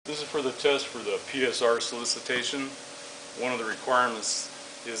for the test for the PSR solicitation, one of the requirements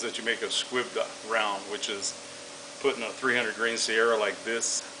is that you make a squib round, which is putting a 300 grain Sierra like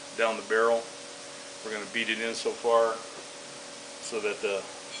this down the barrel. We're going to beat it in so far so that the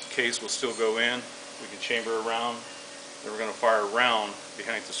case will still go in. We can chamber around. Then we're going to fire a round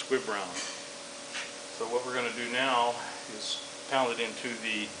behind the squib round. So what we're going to do now is pound it into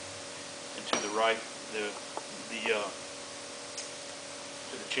the right to the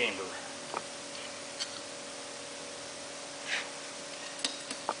chamber.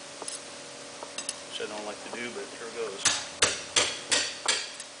 Which I don't like to do, but here it goes.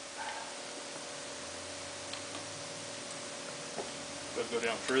 Go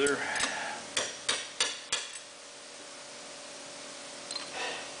down further.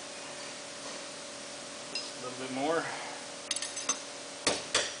 Just a little bit more.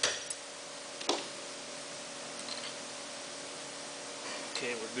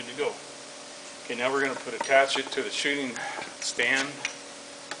 Okay, we're good to go. Okay, now we're going to attach it to the shooting stand.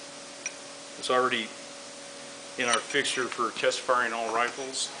 It's already in our fixture for test firing all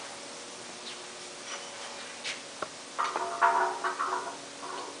rifles.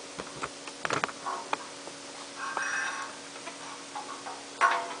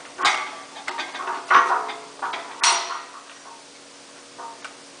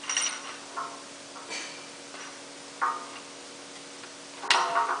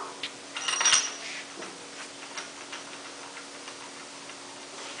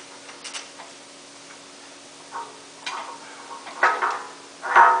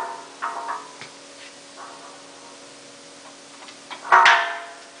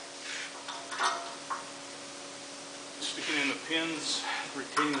 Sticking in the pins,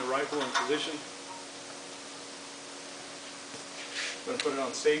 retaining the rifle in position. We're going to put it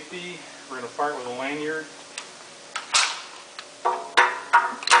on safety. We're going to fire it with a lanyard.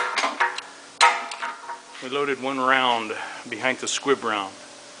 We loaded one round behind the squib round.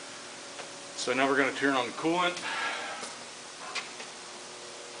 So now we're going to turn on the coolant.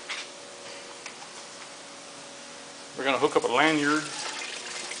 We're going to hook up a lanyard.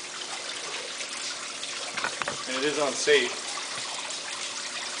 And it is unsafe.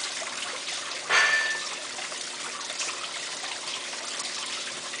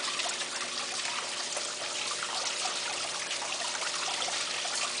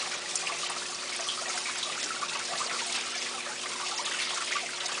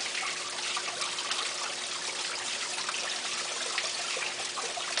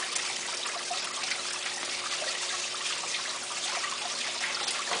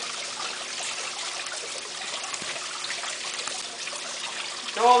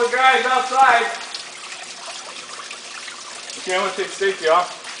 To all the guys outside. Okay, I'm going to take the safety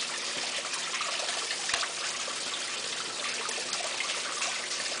off.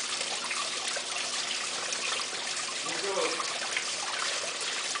 Here it goes.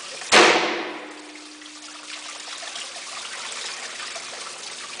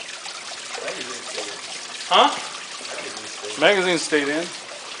 Huh? Magazine stayed in.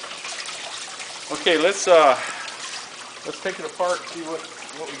 Okay, let's take it apart and see what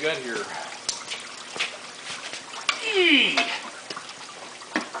we got here.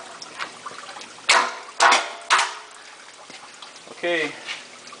 Okay.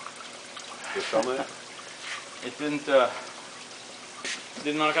 It didn't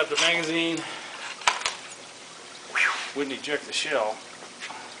knock out the magazine. Wouldn't eject the shell.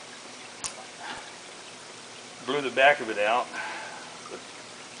 Blew the back of it out.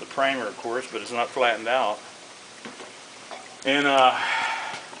 The primer, of course, but it's not flattened out. And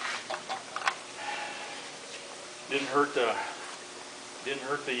didn't hurt the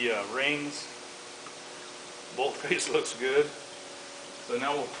rings. Bolt face looks good. So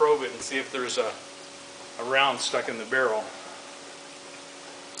now we'll probe it and see if there's a round stuck in the barrel.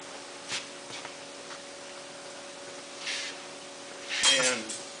 And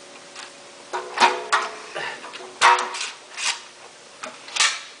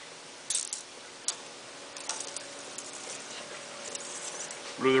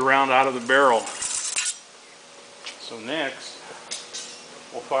blew the round out of the barrel. So next,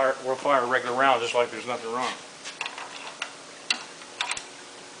 we'll fire a regular round just like there's nothing wrong.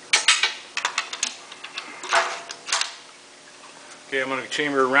 Okay, I'm going to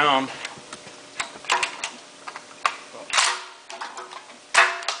chamber a round.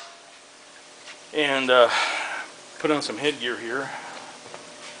 And put on some headgear here.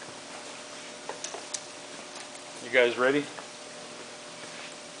 You guys ready?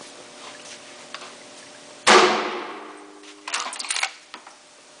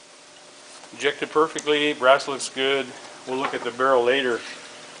 Ejected perfectly, brass looks good. We'll look at the barrel later.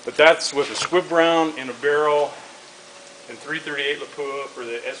 But that's with a squib round in a barrel and 338 Lapua for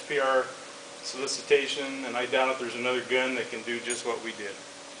the SPR solicitation, and I doubt if there's another gun that can do just what we did.